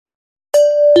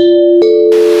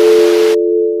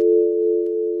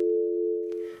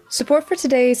Support for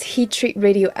today's Heat Treat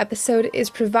Radio episode is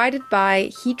provided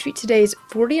by Heat Treat Today's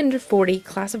 40 Under 40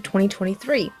 Class of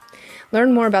 2023.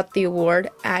 Learn more about the award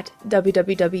at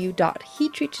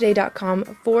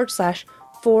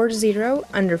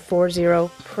www.heattreattoday.com/40under40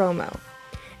 promo.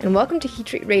 And welcome to Heat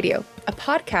Treat Radio, a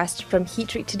podcast from Heat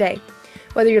Treat Today.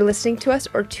 Whether you're listening to us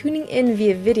or tuning in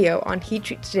via video on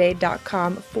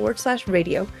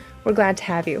heattreattoday.com/radio, we're glad to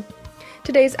have you.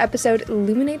 Today's episode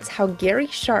illuminates how Gary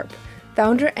Sharp,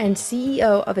 founder and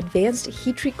CEO of Advanced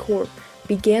Heat Treat Corp,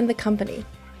 began the company.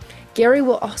 Gary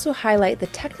will also highlight the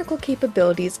technical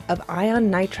capabilities of ion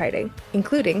nitriding,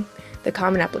 including the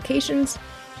common applications,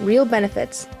 real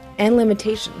benefits, and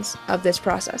limitations of this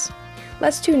process.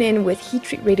 Let's tune in with Heat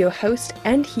Treat Radio host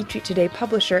and Heat Treat Today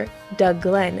publisher, Doug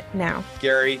Glenn, now.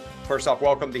 Gary, first off,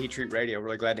 welcome to Heat Treat Radio.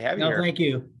 Really glad to have you here. Thank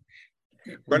you.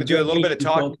 We're going to do a little bit of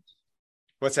talk. Folks.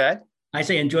 What's that? I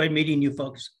say enjoyed meeting you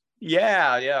folks.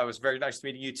 Yeah, it was very nice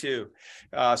meeting you too.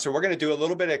 So we're going to do a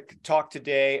little bit of talk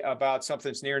today about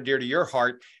something that's near and dear to your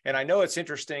heart. And I know it's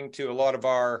interesting to a lot of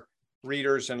our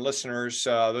readers and listeners,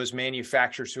 those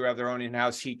manufacturers who have their own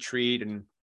in-house heat treat and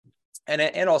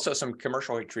also some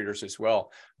commercial heat treaters as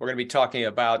well. We're going to be talking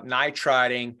about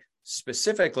nitriding,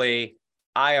 specifically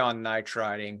ion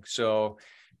nitriding. So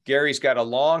Gary's got a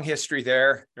long history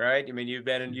there, right? I mean, you've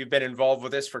been involved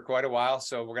with this for quite a while.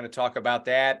 So we're going to talk about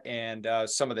that and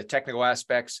some of the technical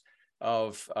aspects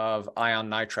of ion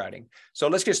nitriding. So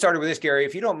let's get started with this, Gary.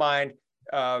 If you don't mind,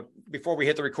 before we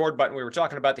hit the record button, we were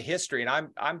talking about the history, and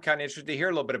I'm kind of interested to hear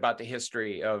a little bit about the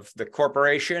history of the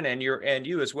corporation and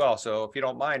you as well. So if you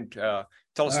don't mind, tell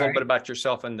us a little bit about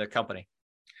yourself and the company.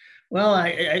 Well,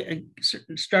 I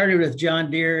started with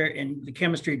John Deere in the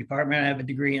chemistry department. I have a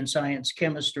degree in science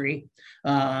chemistry.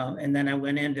 And then I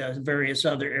went into various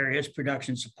other areas,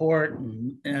 production support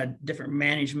and different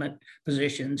management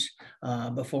positions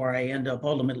before I end up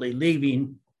ultimately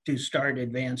leaving to start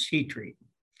Advanced Heat Treat.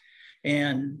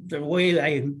 And the way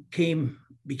I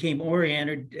became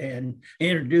oriented and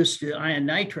introduced to ion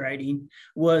nitriding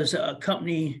was a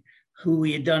company who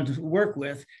we had done work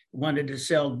with wanted to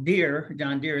sell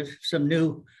John Deere, some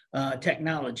new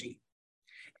technology.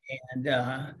 And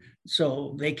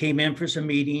so they came in for some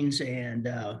meetings, and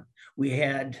we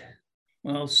had,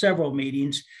 several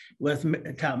meetings with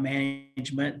top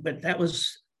management, but that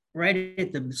was right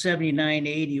at the 79,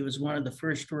 80 was one of the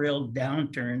first real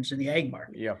downturns in the ag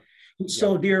market. Yeah.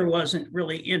 So Deere wasn't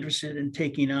really interested in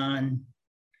taking on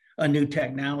a new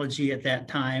technology at that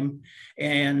time.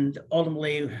 And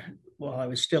ultimately, while I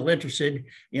was still interested,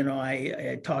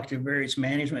 I talked to various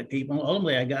management people.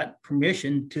 Ultimately, I got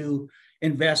permission to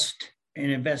invest and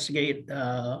investigate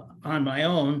on my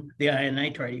own the ion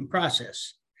nitriding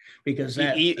process, because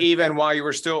that even while you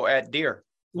were still at Deere.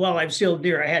 Well, I'm still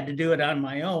Deere. I had to do it on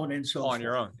my own, and so on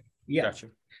your own. Yeah.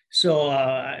 Gotcha. So,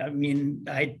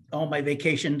 all my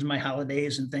vacations, my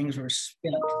holidays and things were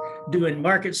spent doing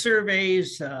market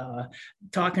surveys,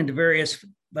 talking to various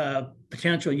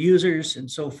potential users and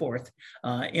so forth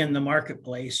in the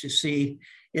marketplace to see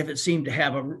if it seemed to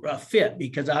have a fit,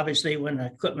 because obviously when an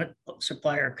equipment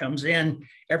supplier comes in,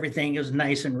 everything is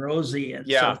nice and rosy. And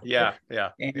yeah.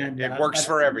 And it works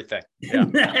for everything.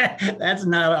 Yeah. That's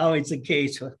not always the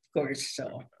case, of course.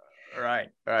 So, Right.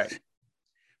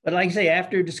 But like I say,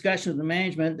 after discussion with the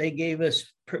management, they gave us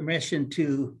permission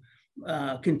to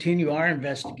continue our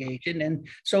investigation. And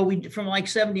so we, from like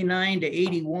 79 to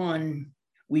 81,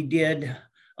 we did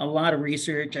a lot of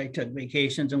research. I took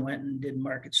vacations and went and did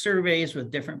market surveys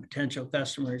with different potential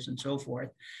customers and so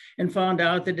forth, and found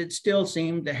out that it still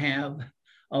seemed to have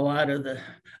a lot of the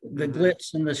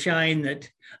glitz and the shine that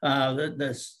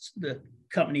the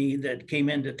company that came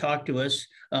in to talk to us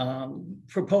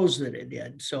proposed that it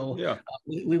did. So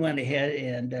we went ahead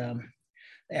and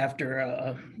after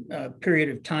a period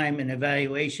of time and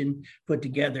evaluation, put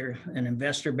together an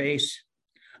investor base,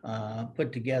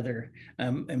 put together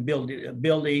and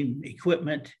building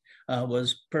equipment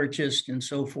was purchased and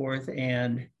so forth.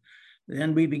 And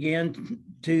then we began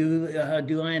to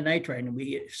do ion nitriding.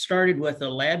 We started with a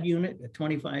lab unit, a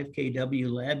 25 kW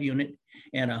lab unit,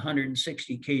 and a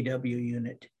 160 kW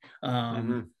unit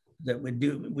that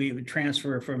we would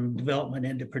transfer from development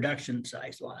into production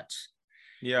size lots.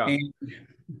 Yeah.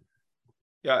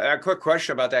 A quick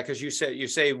question about that, because you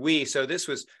say we, so this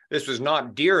was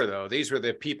not Deere though. These were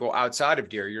the people outside of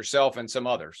Deere, yourself and some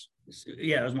others.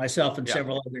 Yeah, it was myself and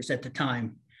several others at the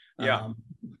time.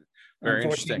 Very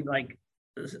interesting. Like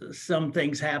some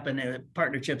things happen and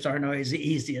partnerships aren't always the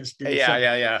easiest. And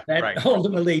Yeah. That right.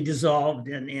 ultimately dissolved,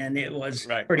 and it was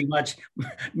pretty much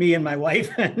me and my wife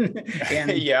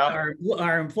and yeah.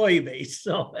 our employee base.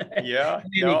 So yeah,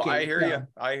 no, case, I hear you.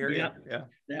 I hear you. Yeah.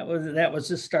 That was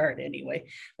the start anyway.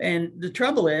 And the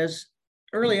trouble is,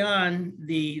 early on,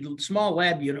 the small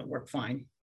lab unit worked fine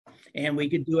and we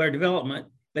could do our development,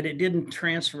 but it didn't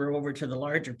transfer over to the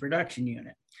larger production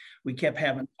unit. We kept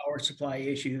having power supply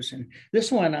issues, and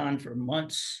this went on for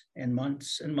months and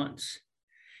months and months.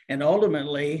 And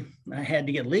ultimately, I had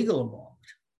to get legal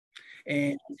involved.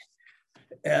 And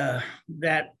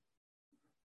that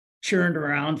churned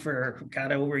around for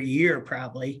over a year,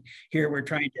 probably. Here we're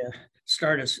trying to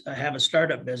have a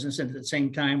startup business, and at the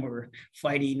same time we're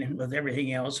fighting with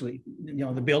everything else.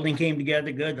 The building came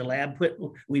together good, the lab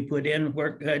we put in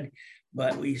worked good,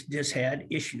 but we just had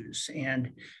issues,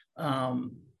 and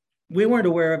we weren't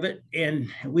aware of it, and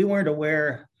we weren't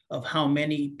aware of how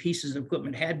many pieces of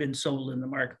equipment had been sold in the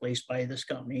marketplace by this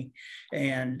company,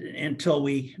 and until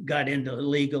we got into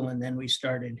legal, and then we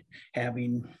started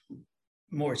having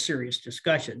more serious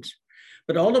discussions.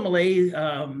 But ultimately,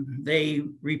 they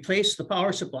replaced the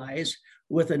power supplies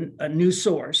with a new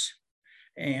source,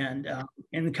 and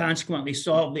consequently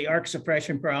solved the arc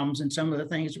suppression problems and some of the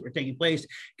things that were taking place.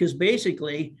 Because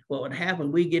basically, what would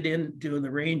happen, we get into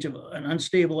the range of an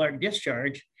unstable arc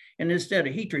discharge, and instead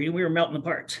of heat treating, we were melting the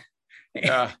parts.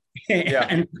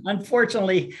 And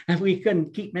unfortunately, we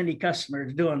couldn't keep many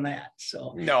customers doing that.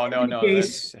 So no.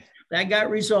 That got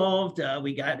resolved.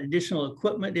 We got additional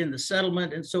equipment in the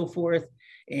settlement and so forth,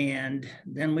 and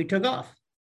then we took off.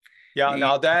 Yeah.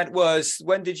 Now that was,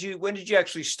 when did you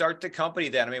actually start the company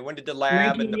then? I mean, when did the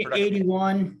lab and the production?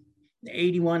 81,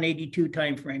 82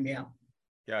 timeframe. Yeah.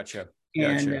 Gotcha.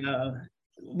 And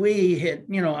we had,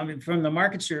 from the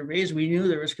market surveys, we knew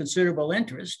there was considerable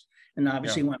interest, and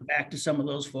obviously went back to some of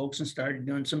those folks and started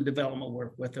doing some development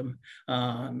work with them,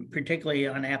 particularly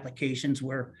on applications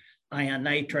where ion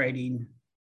nitriding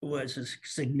was a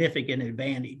significant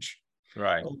advantage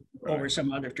over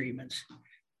some other treatments.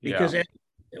 Because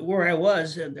where I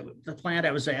was, the plant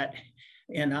I was at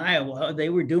in Iowa, they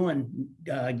were doing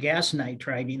gas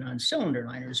nitriding on cylinder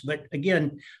liners. But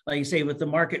again, like you say, with the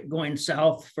market going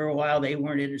south for a while, they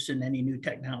weren't interested in any new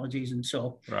technologies. And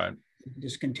so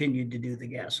just continued to do the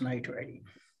gas nitriding.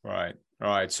 Right. All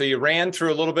right. So you ran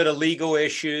through a little bit of legal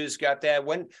issues, got that.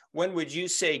 When would you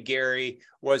say, Gary,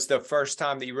 was the first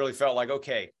time that you really felt like,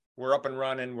 okay, we're up and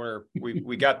running,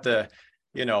 we got the,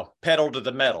 pedal to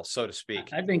the metal, so to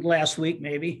speak? I think last week,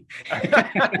 maybe.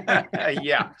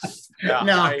 yeah.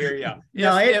 No, I hear you.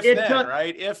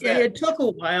 It took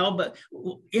a while, but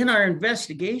in our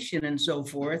investigation and so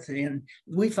forth, and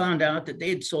we found out that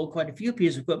they'd sold quite a few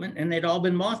pieces of equipment, and they'd all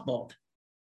been mothballed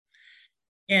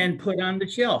and put on the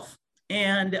shelf.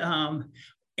 And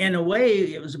in a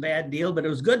way, it was a bad deal, but it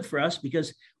was good for us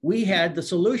because we had the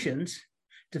solutions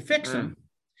to fix them.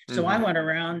 So I went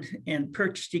around and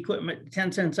purchased equipment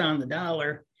 10 cents on the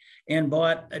dollar and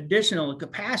bought additional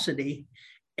capacity.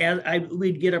 And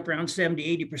we'd get up around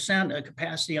 70, 80% of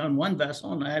capacity on one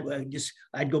vessel, and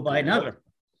I'd go buy another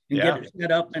and get it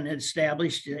set up and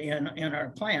established in our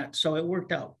plant. So it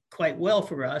worked out quite well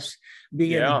for us,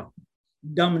 being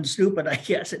dumb and stupid, I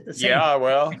guess, at the same time.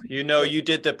 Well, you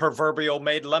did the proverbial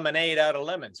made lemonade out of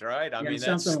lemons, right? I mean,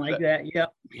 something like that.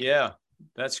 Yeah,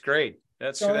 that's great.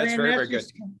 That's very good.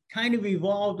 Kind of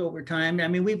evolved over time. I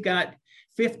mean, we've got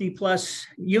 50 plus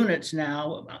units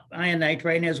now, ion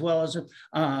nitriding as well as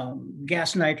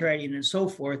gas nitriding and so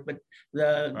forth. But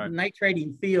the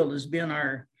nitriding field has been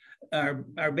our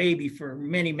baby for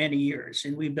many, many years.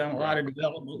 And we've done a lot of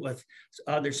development with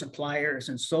other suppliers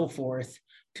and so forth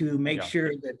to make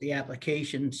sure that the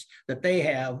applications that they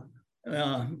have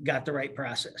got the right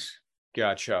process.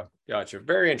 Gotcha.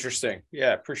 Very interesting.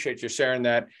 Yeah, appreciate you sharing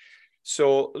that.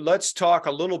 So let's talk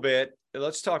a little bit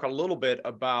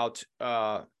about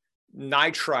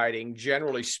nitriding,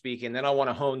 generally speaking. Then I want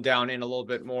to hone down in a little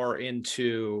bit more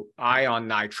into ion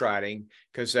nitriding,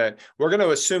 because we're going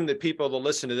to assume that people that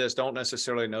listen to this don't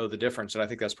necessarily know the difference. And I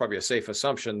think that's probably a safe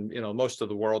assumption. Most of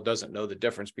the world doesn't know the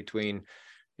difference between,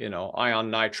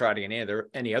 ion nitriding and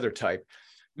any other type.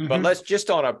 But let's just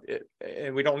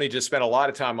and we don't need to spend a lot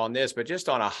of time on this, but just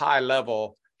on a high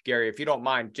level, Gary, if you don't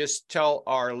mind, just tell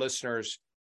our listeners,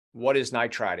 what is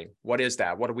nitriding? What is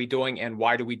that? What are we doing, and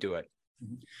why do we do it?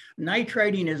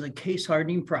 Nitriding is a case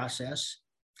hardening process,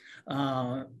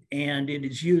 and it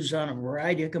is used on a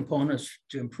variety of components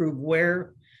to improve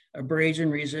wear, abrasion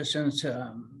resistance,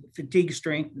 fatigue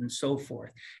strength, and so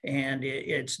forth. And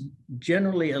it's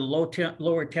generally a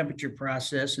lower temperature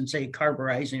process than, say,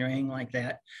 carburizing or anything like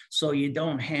that. So you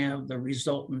don't have the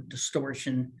resultant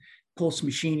distortion, pulse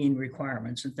machining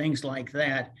requirements, and things like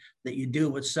that you do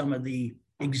with some of the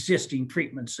existing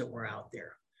treatments that were out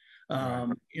there.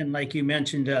 And like you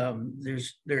mentioned,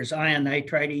 there's ion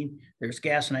nitriding, there's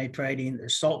gas nitriding,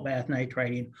 there's salt bath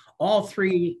nitriding. All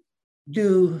three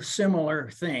do similar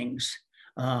things.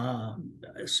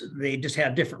 They just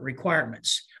have different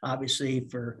requirements, obviously,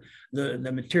 for the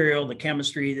material, the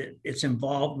chemistry that it's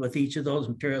involved with each of those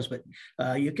materials. But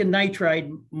you can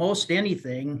nitride most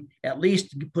anything, at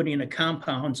least putting a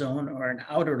compound zone or an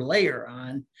outer layer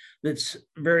on that's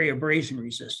very abrasion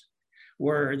resistant.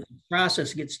 Where the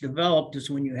process gets developed is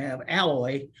when you have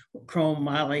alloy, chrome,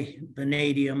 moly,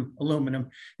 vanadium, aluminum.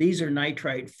 These are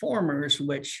nitride formers,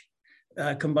 which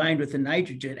combined with the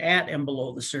nitrogen at and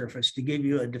below the surface to give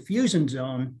you a diffusion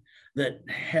zone that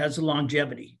has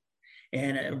longevity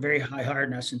and a very high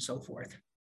hardness and so forth.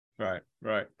 Right.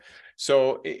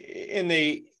 So in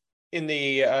the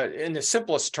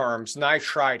simplest terms,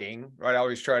 nitriding, right? I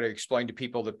always try to explain to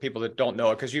people that don't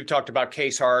know it, because you've talked about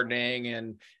case hardening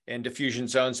and diffusion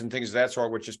zones and things of that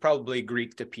sort, which is probably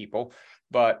Greek to people,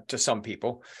 but to some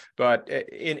people. But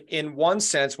in one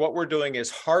sense, what we're doing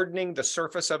is hardening the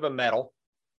surface of a metal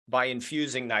by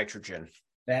infusing nitrogen.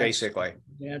 Basically,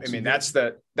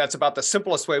 that's about the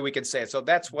simplest way we can say it. So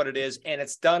that's what it is, and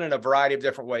it's done in a variety of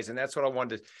different ways. And that's what I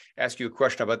wanted to ask you a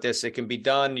question about. This, it can be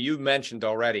done. You mentioned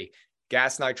already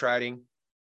gas nitriding.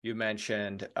 You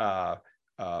mentioned salt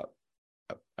bath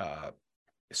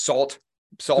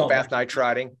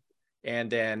nitriding,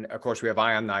 and then of course we have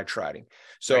ion nitriding.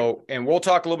 So, right. And we'll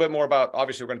talk a little bit more about.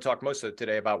 Obviously, we're going to talk most of it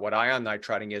today about what ion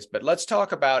nitriding is. But let's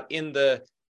talk about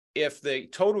if the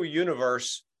total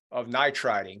universe of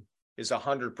nitriding is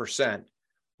 100%,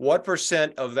 what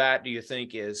percent of that do you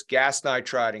think is gas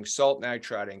nitriding, salt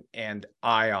nitriding, and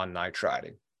ion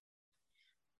nitriding?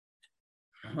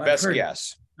 Best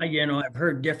guess. I've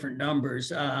heard different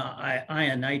numbers.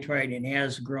 Ion nitriding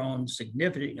has grown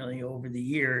significantly over the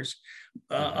years.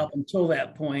 Up until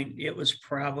that point, it was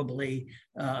probably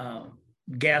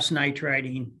gas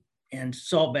nitriding and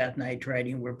salt bath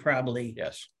nitriding were probably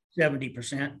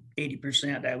 70%,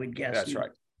 80%, I would guess. That's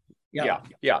right. Yeah.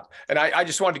 And I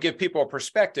just wanted to give people a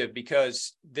perspective,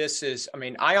 because this is,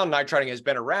 ion nitriding has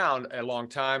been around a long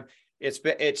time.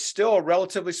 It's still a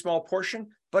relatively small portion,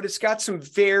 but it's got some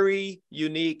very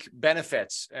unique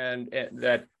benefits and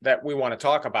that we want to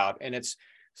talk about. And it's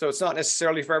not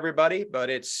necessarily for everybody, but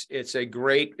it's a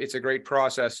great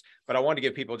process. But I want to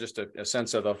give people just a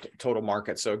sense of the total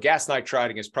market. So gas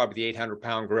nitriding is probably the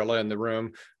 800-pound gorilla in the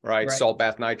room, right? Salt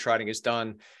bath nitriding is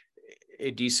done a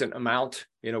decent amount.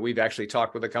 We've actually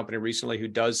talked with a company recently who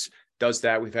does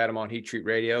that. We've had them on Heat Treat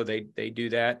Radio. They do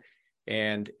that.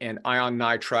 And ion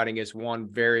nitriding is one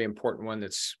very important one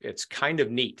it's kind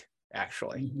of neat,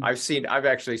 actually. Mm-hmm. I've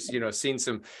actually seen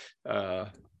some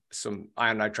ion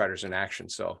nitriders in action.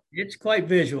 So it's quite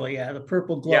visual, the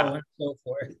purple glow and so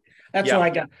forth. That's why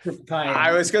I got purple tie on.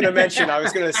 I was going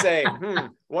to say,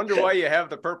 wonder why you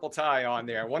have the purple tie on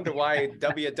there. Wonder why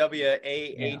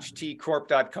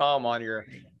www.ahtcorp.com on your,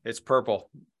 it's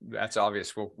purple. That's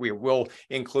obvious. We will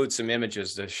include some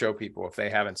images to show people if they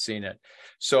haven't seen it.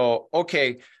 So,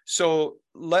 okay. So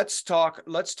let's talk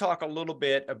a little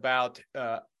bit about,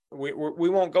 we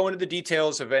won't go into the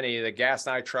details of any of the gas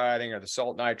nitriding or the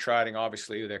salt nitriding.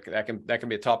 Obviously that can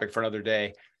be a topic for another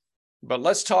day. But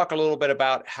let's talk a little bit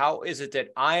about how is it that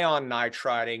ion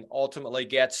nitriding ultimately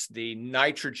gets the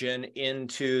nitrogen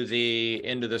into the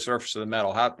surface of the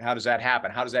metal? How does that happen?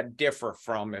 How does that differ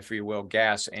from, if you will,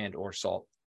 gas and or salt?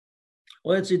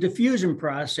 Well, it's a diffusion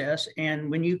process, and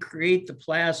when you create the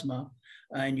plasma,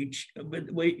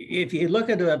 if you look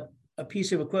at a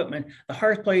piece of equipment, the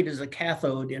hearth plate is a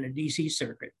cathode in a DC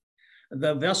circuit.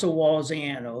 The vessel wall is the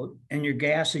anode, and your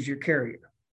gas is your carrier.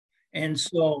 And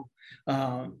so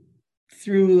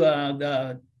through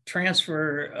the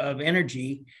transfer of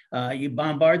energy, you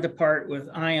bombard the part with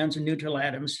ions and neutral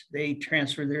atoms. They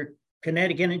transfer their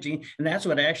kinetic energy, and that's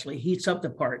what actually heats up the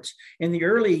parts. In the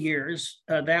early years,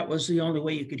 that was the only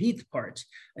way you could heat the parts.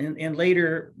 And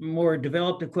later, more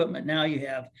developed equipment, now you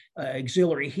have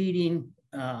auxiliary heating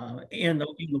in the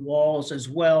walls as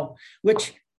well,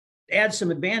 which adds some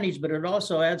advantage, but it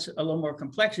also adds a little more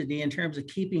complexity in terms of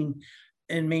keeping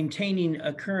and maintaining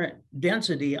a current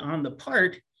density on the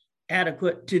part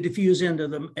adequate to diffuse into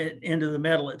the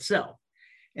metal itself.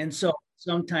 And so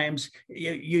sometimes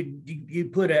you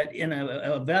put it in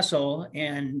a vessel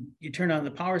and you turn on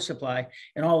the power supply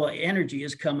and all the energy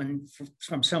is coming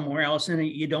from somewhere else, and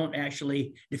you don't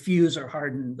actually diffuse or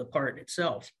harden the part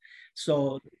itself.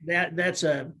 So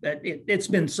it's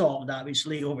been solved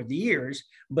obviously over the years,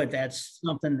 but that's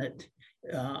something that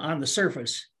on the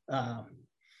surface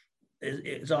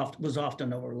was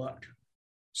often overlooked.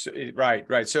 So,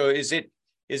 right. So is it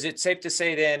safe to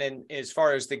say then, and as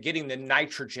far as getting the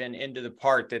nitrogen into the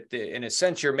part, that in a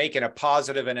sense you're making a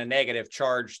positive and a negative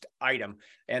charged item,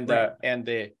 and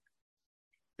the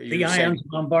ions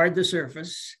bombard the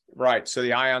surface. Right. So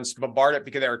the ions bombard it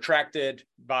because they're attracted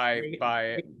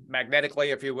by magnetically,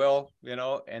 if you will,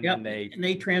 and then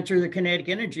they transfer the kinetic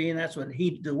energy, and that's what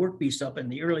heat the workpiece up in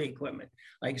the early equipment.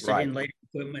 Like I said, in later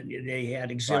equipment, they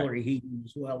had auxiliary heating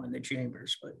as well in the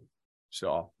chambers, but.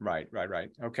 So, right.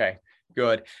 Okay,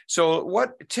 good. So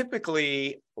what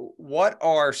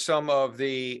are some of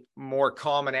the more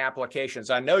common applications?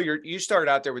 I know you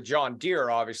started out there with John Deere,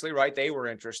 obviously, right? They were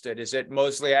interested. Is it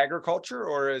mostly agriculture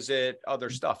or is it other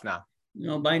stuff now?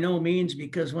 No, by no means,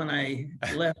 because when I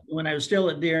was still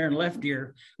at Deere and left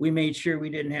Deere, we made sure we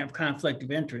didn't have conflict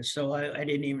of interest. So I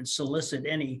didn't even solicit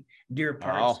any Deere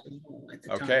parts at the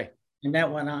time. Okay. And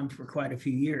that went on for quite a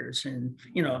few years. And,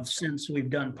 since we've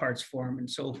done parts for them and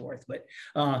so forth. But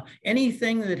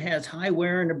anything that has high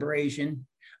wear and abrasion,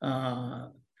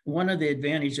 one of the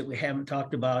advantages that we haven't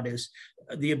talked about is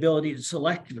the ability to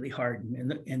selectively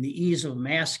harden and the ease of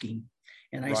masking.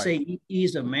 And I say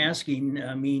ease of masking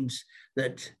means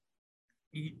that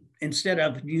instead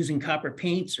of using copper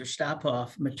paints or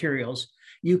stop-off materials,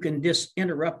 you can just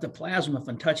interrupt the plasma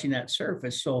from touching that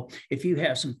surface. So if you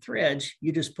have some threads,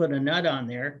 you just put a nut on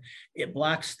there, it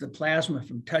blocks the plasma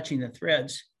from touching the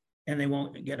threads and they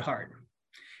won't get hard.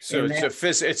 So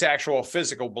it's actual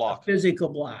physical block. Physical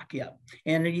block, yeah.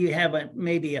 And you have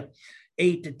maybe a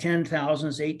 8 to 10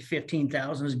 thousandths, 8 to 15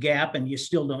 thousandths gap, and you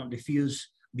still don't diffuse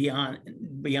beyond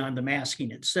the masking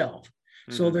itself.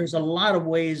 Mm-hmm. So there's a lot of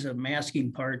ways of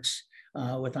masking parts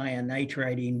with ion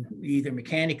nitriding, either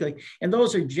mechanically, and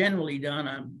those are generally done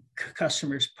on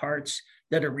customers' parts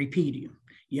that are repeating.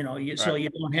 So you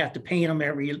don't have to paint them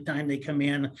every time they come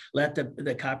in, let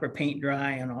the copper paint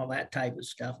dry and all that type of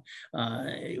stuff.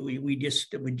 We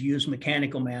just would use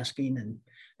mechanical masking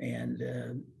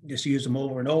and just use them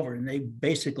over and over, and they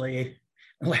basically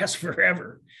last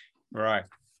forever. Right.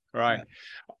 Yeah.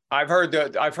 I've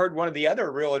heard one of the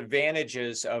other real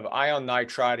advantages of ion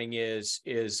nitriding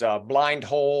is blind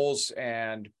holes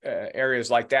and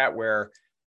areas like that where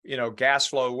gas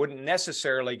flow wouldn't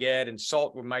necessarily get, and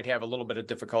salt might have a little bit of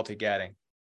difficulty getting.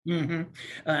 Mm-hmm.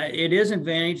 It is an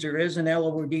advantage. There is an L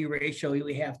over D ratio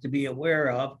we have to be aware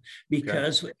of,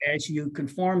 because as you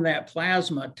conform that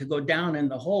plasma to go down in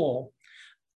the hole,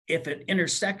 if it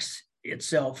intersects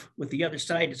itself with the other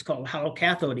side, it's called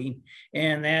halocathoding,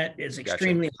 and that is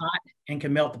extremely hot and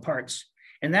can melt the parts.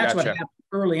 And that's what happened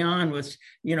early on with,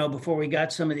 before we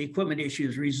got some of the equipment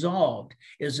issues resolved,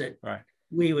 is that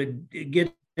we would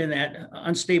get in that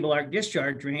unstable arc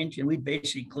discharge range and we'd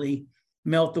basically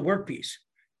melt the workpiece.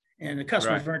 And the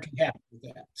customers weren't too happy with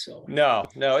that. So no,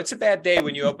 it's a bad day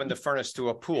when you open the furnace to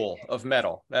a pool of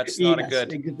metal. That's not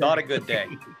a good day.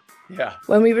 Yeah.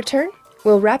 When we return,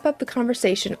 we'll wrap up the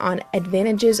conversation on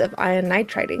advantages of ion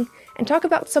nitriding and talk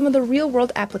about some of the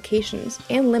real-world applications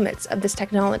and limits of this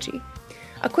technology.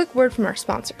 A quick word from our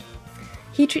sponsor.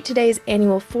 Heat Treat Today's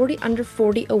annual 40 Under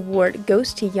 40 award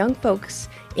goes to young folks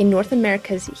in North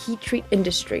America's heat treat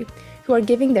industry who are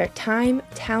giving their time,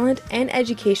 talent, and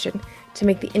education to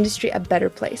make the industry a better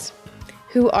place.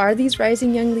 Who are these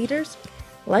rising young leaders?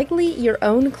 Likely your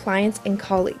own clients and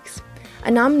colleagues.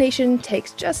 A nomination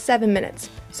takes just 7 minutes,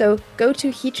 so go to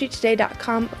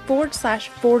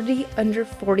heattreattoday.com/40 under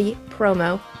 40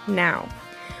 promo now.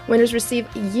 Winners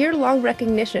receive year-long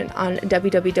recognition on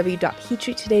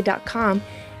www.heattreattoday.com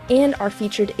and are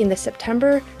featured in the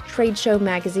September Trade Show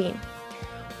magazine.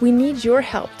 We need your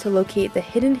help to locate the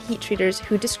hidden heat treaters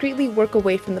who discreetly work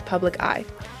away from the public eye,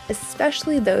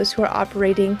 especially those who are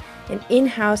operating in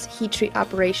in-house heat treat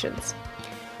operations.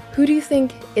 Who do you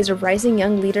think is a rising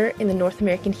young leader in the North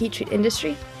American heat treat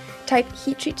industry? Type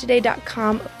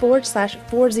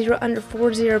heattreattoday.com/40 under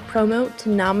 40 promo to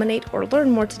nominate or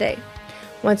learn more today.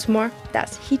 Once more,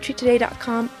 that's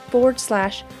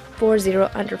heattreattoday.com/40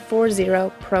 under 40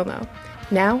 promo.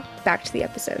 Now, back to the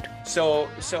episode. So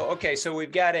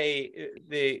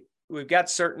we've got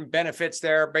certain benefits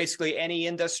there. Basically, any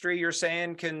industry you're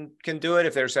saying can do it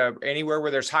if there's anywhere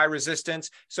where there's high resistance.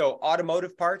 So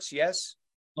automotive parts, yes.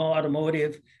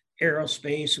 Automotive,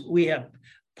 aerospace. We have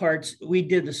parts. We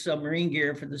did the submarine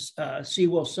gear for the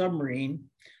Seawolf submarine,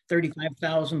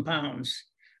 35,000 pounds,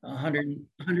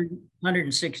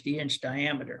 160-inch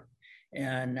diameter.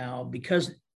 And now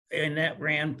and that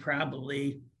ran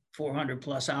probably 400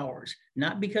 plus hours,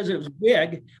 not because it was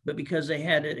big, but because they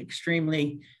had an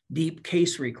extremely deep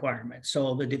case requirement.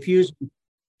 So the diffusion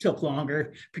took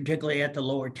longer, particularly at the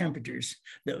lower temperatures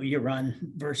that you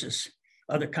run versus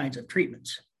other kinds of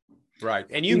treatments. Right.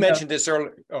 And you mentioned this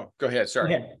earlier. Oh, go ahead. Sorry.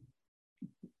 Go ahead.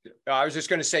 I was just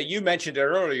going to say, you mentioned it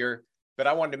earlier, but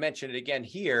I wanted to mention it again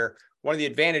here. One of the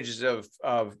advantages of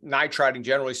nitriding,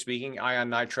 generally speaking, ion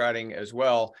nitriding as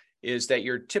well, is that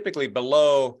you're typically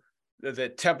below the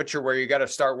temperature where you got to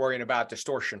start worrying about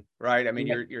distortion, right? I mean,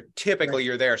 you're typically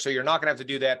you're there. So you're not going to have to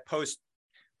do that post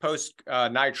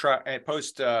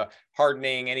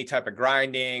hardening, any type of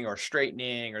grinding or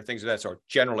straightening or things of that sort,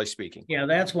 generally speaking. Yeah,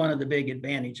 that's one of the big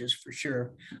advantages for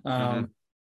sure.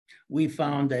 We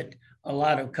found that a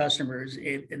lot of customers,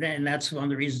 and that's one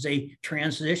of the reasons they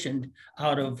transitioned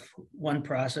out of one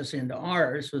process into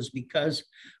ours, was because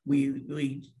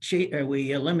we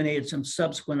eliminated some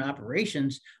subsequent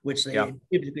operations, which they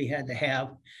typically had to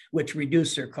have, which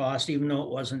reduced their cost, even though it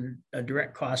wasn't a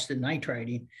direct cost in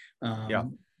nitriding.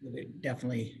 It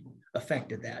definitely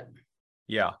affected that.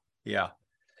 Yeah.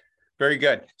 Very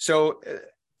good. So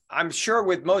I'm sure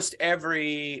with most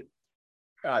every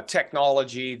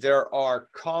technology, there are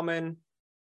common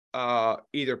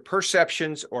either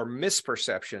perceptions or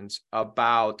misperceptions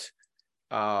about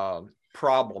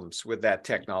problems with that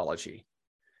technology.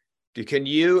 Can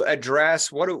you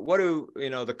address what do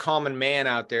the common man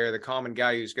out there, the common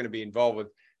guy who's going to be involved with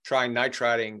trying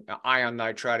nitriding, ion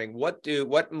nitriding,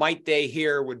 what might they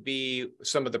hear would be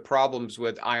some of the problems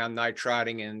with ion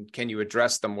nitriding, and can you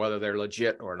address them, whether they're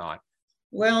legit or not?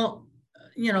 Well,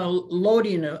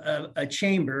 loading a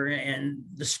chamber and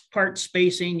the part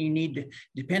spacing you need to,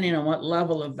 depending on what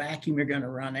level of vacuum you're going to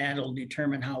run at, it'll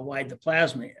determine how wide the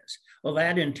plasma is. Well,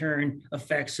 that in turn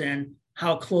affects then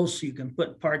how close you can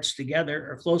put parts together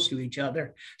or close to each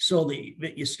other, so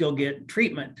that you still get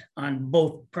treatment on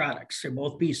both products, or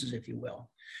both pieces, if you will.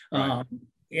 Right.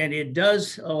 And it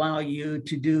does allow you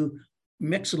to do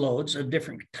mix loads of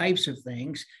different types of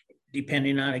things,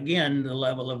 depending on, again, the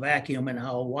level of vacuum and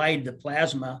how wide the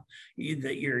plasma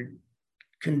that you're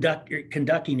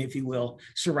conducting, if you will,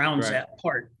 surrounds that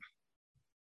part.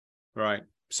 Right.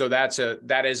 So that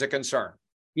is a concern.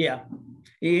 Yeah.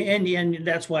 And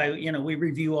that's why, we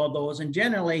review all those, and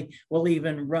generally we'll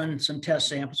even run some test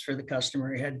samples for the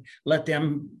customer, let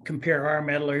them compare our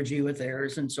metallurgy with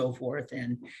theirs and so forth.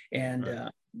 And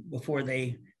before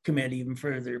they commit even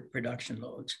further production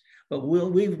loads. But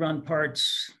we've run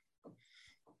parts.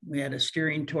 We had a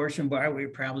steering torsion bar. We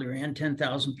probably ran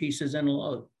 10,000 pieces in a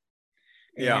load.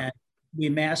 And we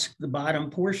masked the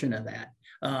bottom portion of that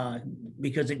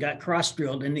because it got cross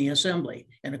drilled in the assembly.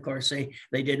 And of course, they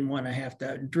didn't want to have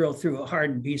to drill through a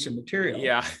hardened piece of material.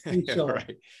 Yeah. And so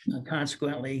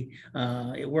consequently,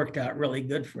 it worked out really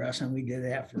good for us. And we did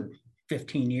that for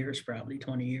 15 years, probably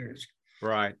 20 years.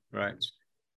 Right.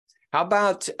 How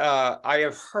about, I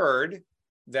have heard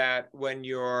that when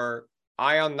you're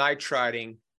ion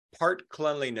nitriding, part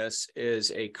cleanliness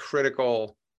is a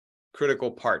critical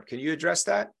part. Can you address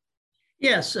that?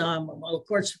 Yes, of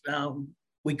course,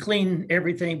 we clean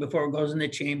everything before it goes in the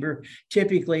chamber.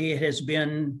 Typically, it has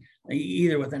been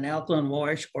either with an alkaline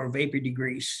wash or vapor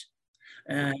degrease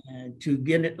to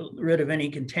get rid of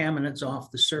any contaminants off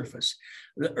the surface.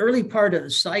 The early part of the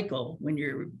cycle, when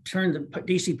you turn the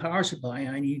DC power supply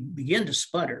on, you begin to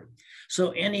sputter.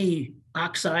 So any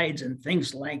oxides and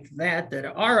things like that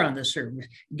are on the surface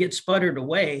get sputtered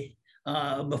away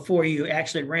before you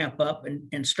actually ramp up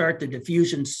and start the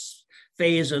diffusion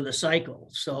phase of the cycle.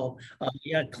 So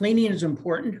cleaning is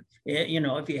important.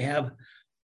 If you have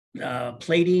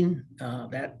plating,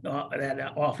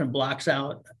 that often blocks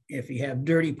out. If you have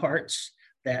dirty parts,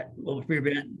 that will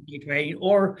prevent degrading,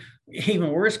 or even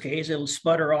worst case, it'll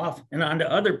sputter off and onto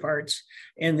other parts,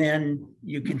 and then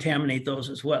you contaminate those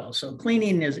as well. So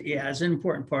cleaning is an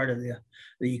important part of the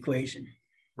equation.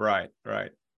 Right.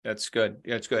 That's good.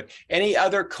 Any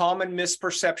other common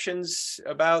misperceptions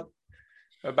about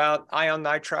ion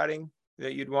nitriding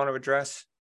that you'd want to address?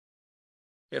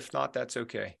 If not, that's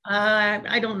okay.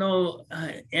 I don't know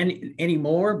any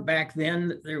more. Back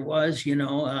then there was,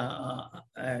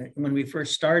 when we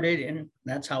first started, and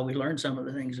that's how we learned some of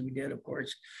the things that we did, of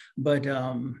course. But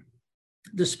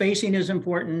the spacing is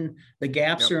important. The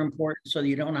gaps are important so that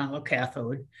you don't have a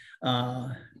cathode.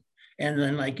 And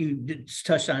then, like you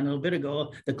touched on a little bit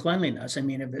ago, the cleanliness. I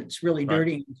mean, if it's really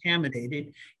dirty and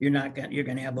contaminated, you're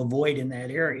going to have a void in that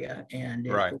area. And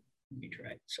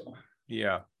Nitride. So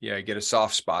yeah, get a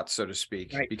soft spot, so to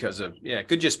speak, right. because of, it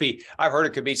could just be, I've heard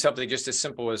it could be something just as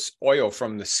simple as oil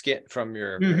from the skin, from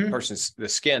your person's, the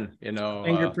skin,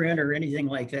 fingerprint or anything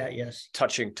like that. Yes.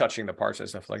 touching the parts and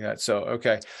stuff like that. So,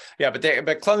 okay. Yeah.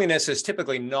 But cleanliness is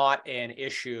typically not an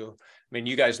issue. I mean,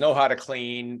 you guys know how to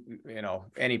clean,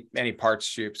 any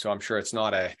parts tube. So I'm sure it's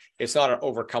not an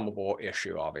overcomable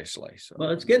issue, obviously. So, well,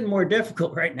 it's getting more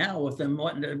difficult right now with them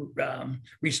wanting to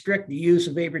restrict the use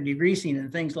of vapor degreasing and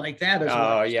things like that as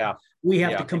well. Yeah. We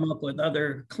have to come up with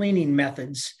other cleaning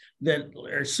methods that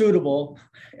are suitable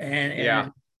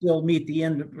and still meet the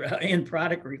end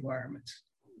product requirements.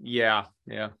 Yeah.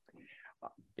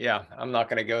 I'm not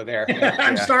going to go there.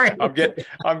 I'm sorry.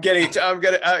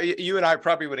 You and I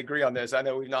probably would agree on this. I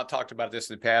know we've not talked about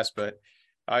this in the past, but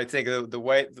I think the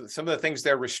way some of the things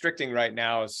they're restricting right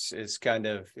now is kind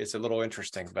of, it's a little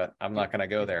interesting, but I'm not going to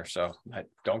go there. So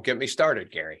don't get me started,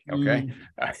 Gary. Okay.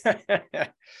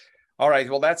 All right.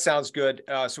 Well, that sounds good.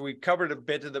 So we covered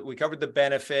we covered the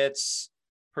benefits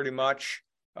pretty much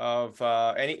of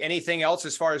anything else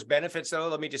as far as benefits, though.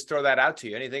 Let me just throw that out to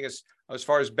you. Anything as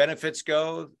far as benefits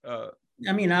go?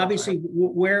 I mean, obviously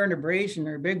wear and abrasion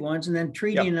are big ones, and then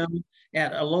treating them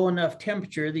at a low enough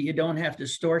temperature that you don't have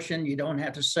distortion, you don't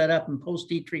have to set up and post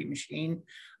heat treat machine.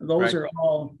 Those are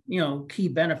all, key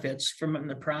benefits from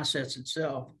the process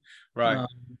itself. Right.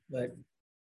 But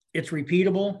it's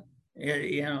repeatable.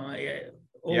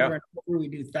 Over and over, we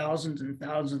do thousands and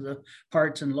thousands of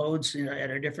parts and loads at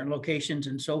our different locations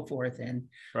and so forth. And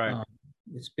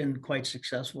it's been quite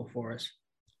successful for us.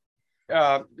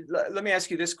 Let me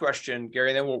ask you this question,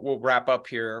 Gary, and then we'll wrap up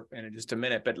here in just a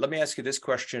minute. But let me ask you this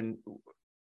question.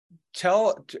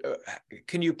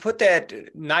 Can you put that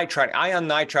ion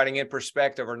nitriding in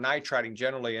perspective, or nitriding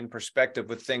generally in perspective,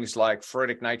 with things like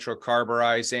ferritic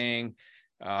nitrocarburizing,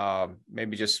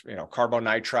 maybe just,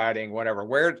 carbonitriding, whatever?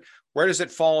 Where does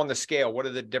it fall on the scale? What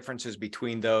are the differences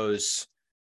between those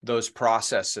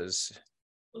processes?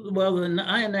 Well, the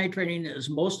ion nitriding is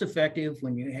most effective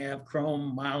when you have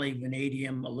chrome, moly,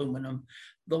 vanadium, aluminum,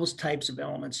 those types of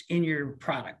elements in your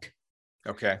product.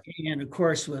 Okay. And of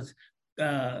course, with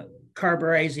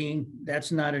carburizing,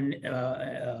 that's not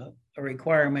a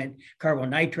requirement.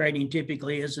 Carbonitriding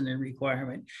typically isn't a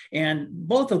requirement. And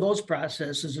both of those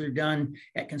processes are done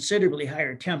at considerably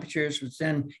higher temperatures, which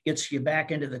then gets you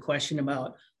back into the question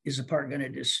about, is the part going to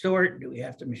distort? Do we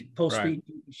have to post-heat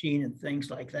machine and things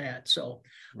like that? So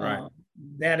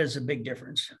that is a big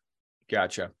difference.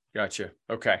 Gotcha.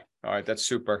 Okay. All right. That's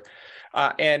super.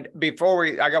 And before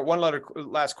I got one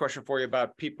last question for you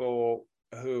about people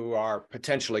who are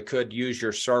potentially could use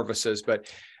your services,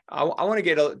 but I want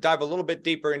to dive a little bit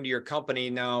deeper into your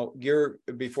company now.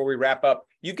 Before we wrap up,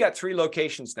 you've got 3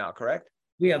 locations now, correct?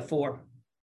 We have 4.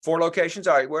 4 locations.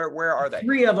 All right. Where are they?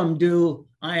 3 of them do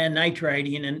ion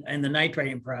nitriding and the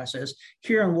nitriding process.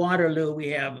 Here in Waterloo, we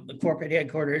have the corporate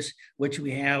headquarters, which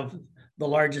we have the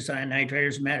largest ion nitriders.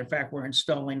 As a matter of fact, we're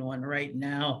installing one right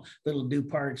now that'll do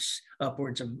parts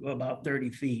upwards of about 30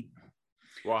 feet.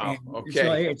 Wow. And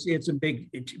okay. So it's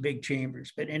big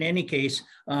chambers. But in any case,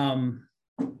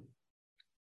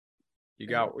 you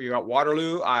got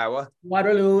Waterloo, Iowa.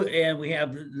 Waterloo, and we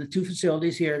have the 2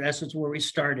 facilities here. That's where we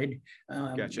started.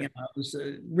 Gotcha. It was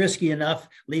risky enough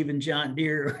leaving John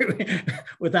Deere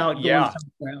without going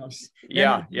somewhere else.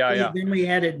 Then we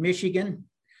added Michigan,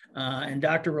 and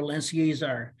Dr.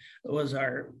 Rolinski was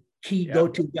our key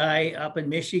go-to guy up in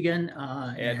Michigan.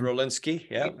 Ed Rolinski,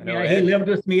 he lived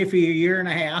with me for a year and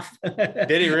a half.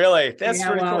 Did he really? That's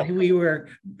pretty cool. We were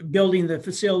building the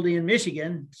facility in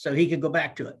Michigan so he could go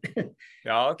back to it.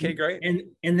 Okay, great.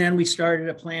 And then we started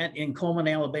a plant in Coleman,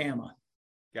 Alabama.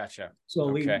 Gotcha. So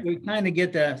we kind of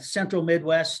get the central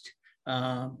Midwest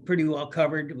pretty well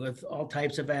covered with all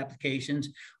types of applications.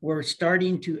 We're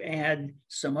starting to add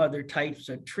some other types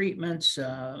of treatments,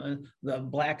 the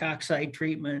black oxide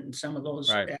treatment and some of those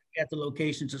at the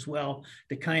locations as well,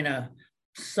 to kind of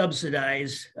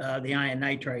subsidize the ion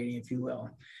nitriding, if you will.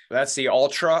 That's the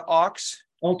Ultra Ox?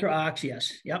 Ultra Ox,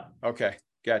 yes. Yep. Okay.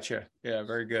 Gotcha. Yeah,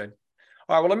 very good.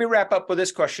 All right. Well, let me wrap up with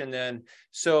this question then.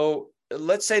 So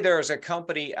let's say there is a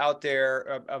company out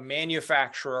there, a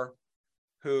manufacturer,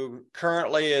 who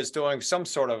currently is doing some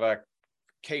sort of a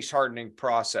case hardening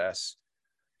process.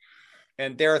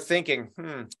 And they're thinking,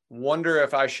 wonder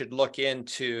if I should look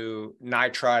into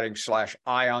nitriding /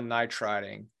 ion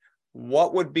nitriding.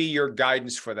 What would be your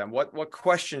guidance for them? What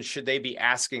questions should they be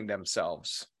asking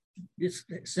themselves? Just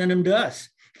send them to us.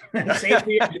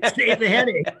 Save the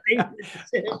headache.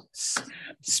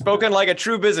 Spoken like a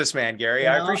true businessman, Gary.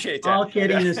 I appreciate that. All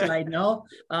kidding aside, no.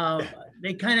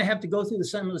 They kind of have to go through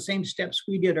some of the same steps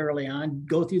we did early on,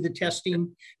 go through the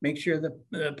testing, make sure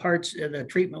the parts, the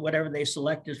treatment, whatever they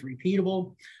select is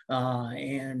repeatable,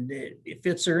 and it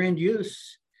fits their end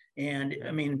use. And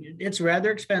I mean, it's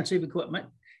rather expensive equipment.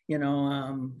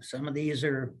 Some of these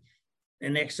are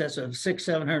in excess of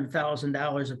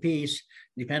 $600,000-$700,000 a piece,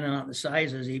 depending on the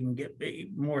sizes, even get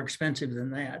more expensive than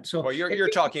that. So, well, you're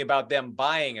talking about them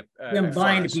buying a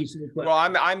piece of equipment. Well,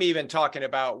 I'm even talking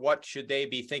about what should they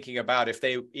be thinking about if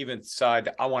they even decide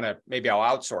I'll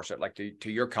outsource it, like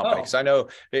to your company, because I know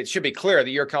it should be clear that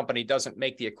your company doesn't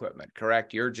make the equipment,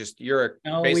 correct? You're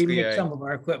basically we make some of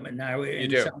our equipment now. You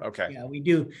do, okay? Yeah, we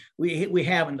do. We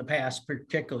have in the past,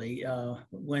 particularly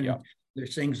when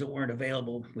there's things that weren't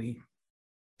available.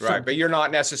 Right, but you're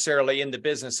not necessarily in the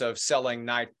business of selling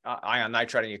ion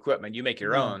nitriding equipment. You make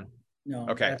your own. No.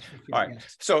 Okay. All right.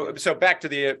 Yes. So back to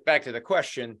the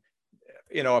question.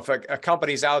 If a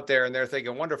company's out there and they're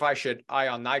thinking, "Wonder if I should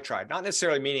ion nitride," not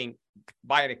necessarily meaning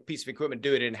buying a piece of equipment,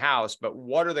 do it in house, but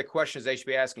what are the questions they should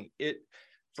be asking?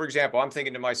 For example, I'm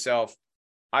thinking to myself,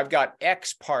 I've got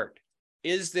X part.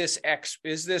 Is this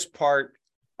part?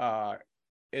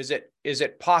 Is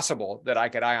it possible that I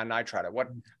could ion nitride it?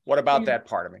 What about that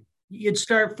part of me? You'd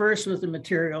start first with the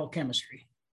material chemistry.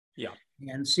 Yeah.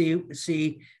 And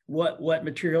see what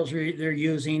materials they're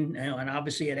using. And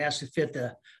obviously it has to fit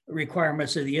the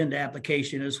requirements of the end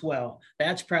application as well.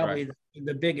 That's probably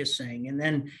the biggest thing. And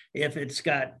then if it's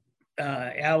got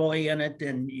alloy in it,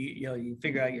 then you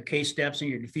figure out your case steps and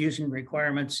your diffusion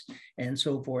requirements and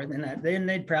so forth. And then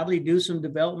they'd probably do some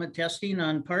development testing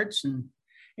on parts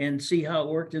and see how it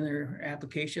worked in their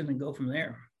application and go from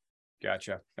there.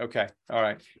 Gotcha. Okay. All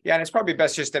right. Yeah. And it's probably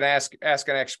best just to ask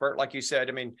an expert. Like you said,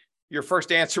 I mean, your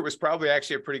first answer was probably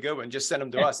actually a pretty good one. Just send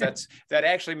them to us. That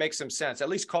actually makes some sense. At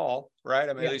least call, right?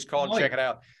 I mean, at least call and check it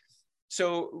out.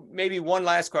 So maybe one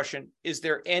last question. Is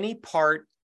there any part,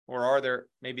 or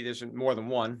maybe there's more than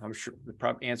one, I'm sure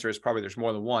the answer is probably there's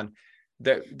more than one,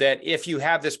 that if you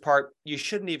have this part, you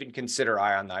shouldn't even consider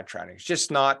ion nitriding.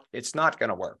 It's not going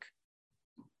to work.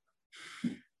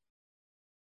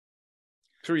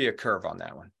 Threw you a curve on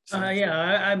that one.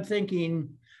 I'm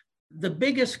thinking the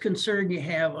biggest concern you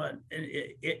have on,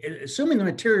 assuming the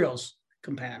material's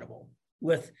compatible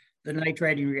with the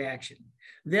nitriding reaction,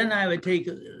 then I would take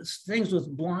things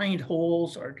with blind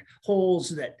holes or holes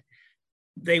that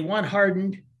they want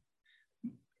hardened,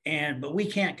 but we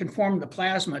can't conform the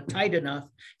plasma tight enough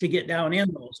to get down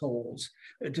in those holes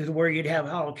to where you'd have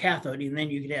hollow cathode, and then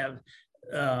you could have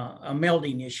a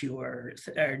melting issue or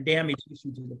damage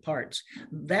issue to the parts.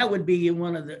 That would be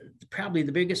probably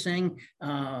the biggest thing.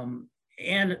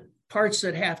 And parts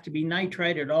that have to be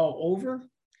nitrided all over.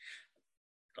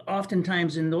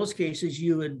 Oftentimes in those cases,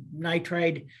 you would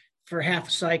nitride for half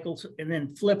a cycle and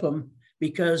then flip them,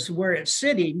 because where it's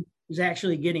sitting is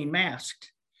actually getting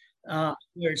masked.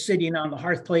 Where it's sitting on the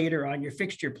hearth plate or on your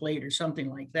fixture plate or something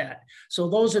like that. So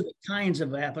those are the kinds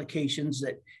of applications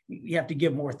that you have to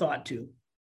give more thought to.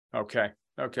 Okay.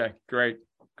 Great.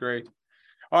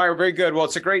 All right. Very good. Well,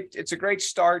 it's a great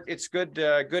start. It's good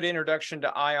introduction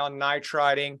to ion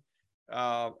nitriding.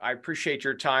 I appreciate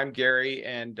your time, Gary,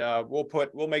 and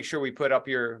we'll make sure we put up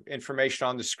your information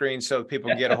on the screen so people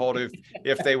can get a hold of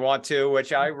if they want to,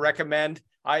 which I recommend.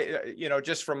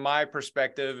 Just from my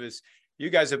perspective, is you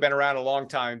guys have been around a long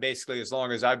time, basically as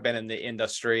long as I've been in the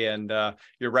industry, and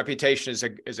your reputation is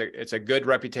a good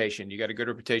reputation. You got a good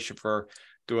reputation for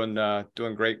doing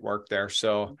great work there.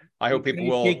 So I hope people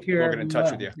will get in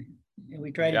touch with you. And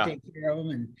we try to take care of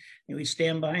them, and we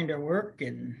stand behind our work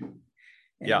and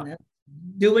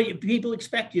do what people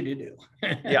expect you to do.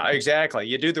 Yeah, exactly.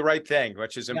 You do the right thing,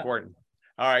 which is important.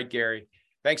 All right, Gary.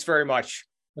 Thanks very much.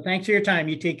 Well, thanks for your time.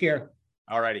 You take care.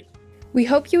 All righty. We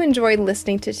hope you enjoyed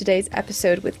listening to today's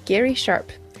episode with Gary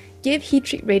Sharp. Give Heat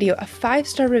Treat Radio a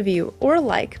 5-star review or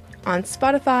like on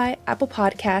Spotify, Apple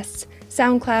Podcasts,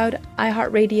 SoundCloud,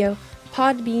 iHeartRadio,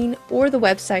 Podbean, or the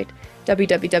website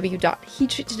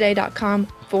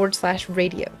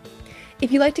www.heattreattoday.com/radio.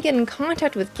 If you'd like to get in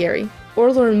contact with Gary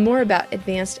or learn more about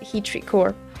Advanced Heat Treat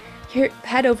Core,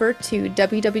 head over to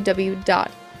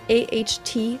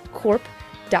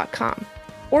www.ahtcorp.com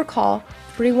or call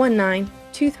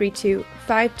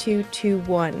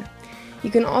 319-232-5221.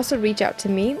 You can also reach out to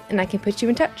me and I can put you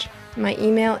in touch. My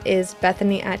email is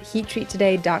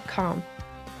bethany@heattreattoday.com.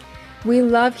 We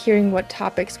love hearing what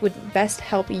topics would best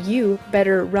help you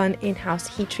better run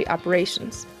in-house heat treat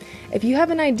operations. If you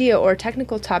have an idea or a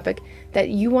technical topic that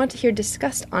you want to hear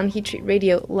discussed on Heat Treat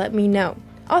Radio, let me know.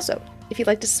 Also, If you'd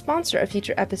like to sponsor a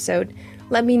future episode,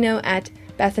 let me know at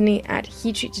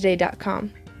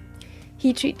bethany@heattreattoday.com.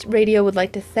 Heat Treat Radio would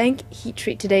like to thank Heat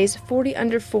Treat Today's 40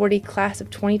 Under 40 class of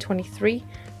 2023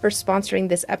 for sponsoring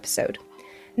this episode.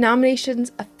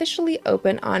 Nominations officially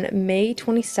open on May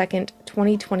 22nd,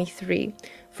 2023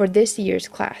 for this year's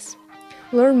class.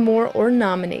 Learn more or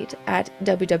nominate at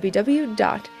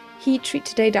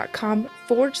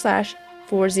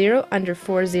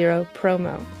www.heattreattoday.com/40under40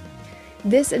 promo.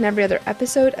 This and every other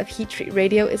episode of Heat Treat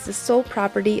Radio is the sole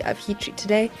property of Heat Treat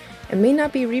Today and may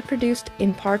not be reproduced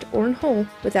in part or in whole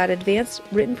without advanced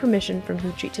written permission from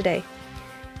Heat Treat Today.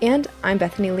 And I'm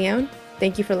Bethany Leone.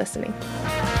 Thank you for listening.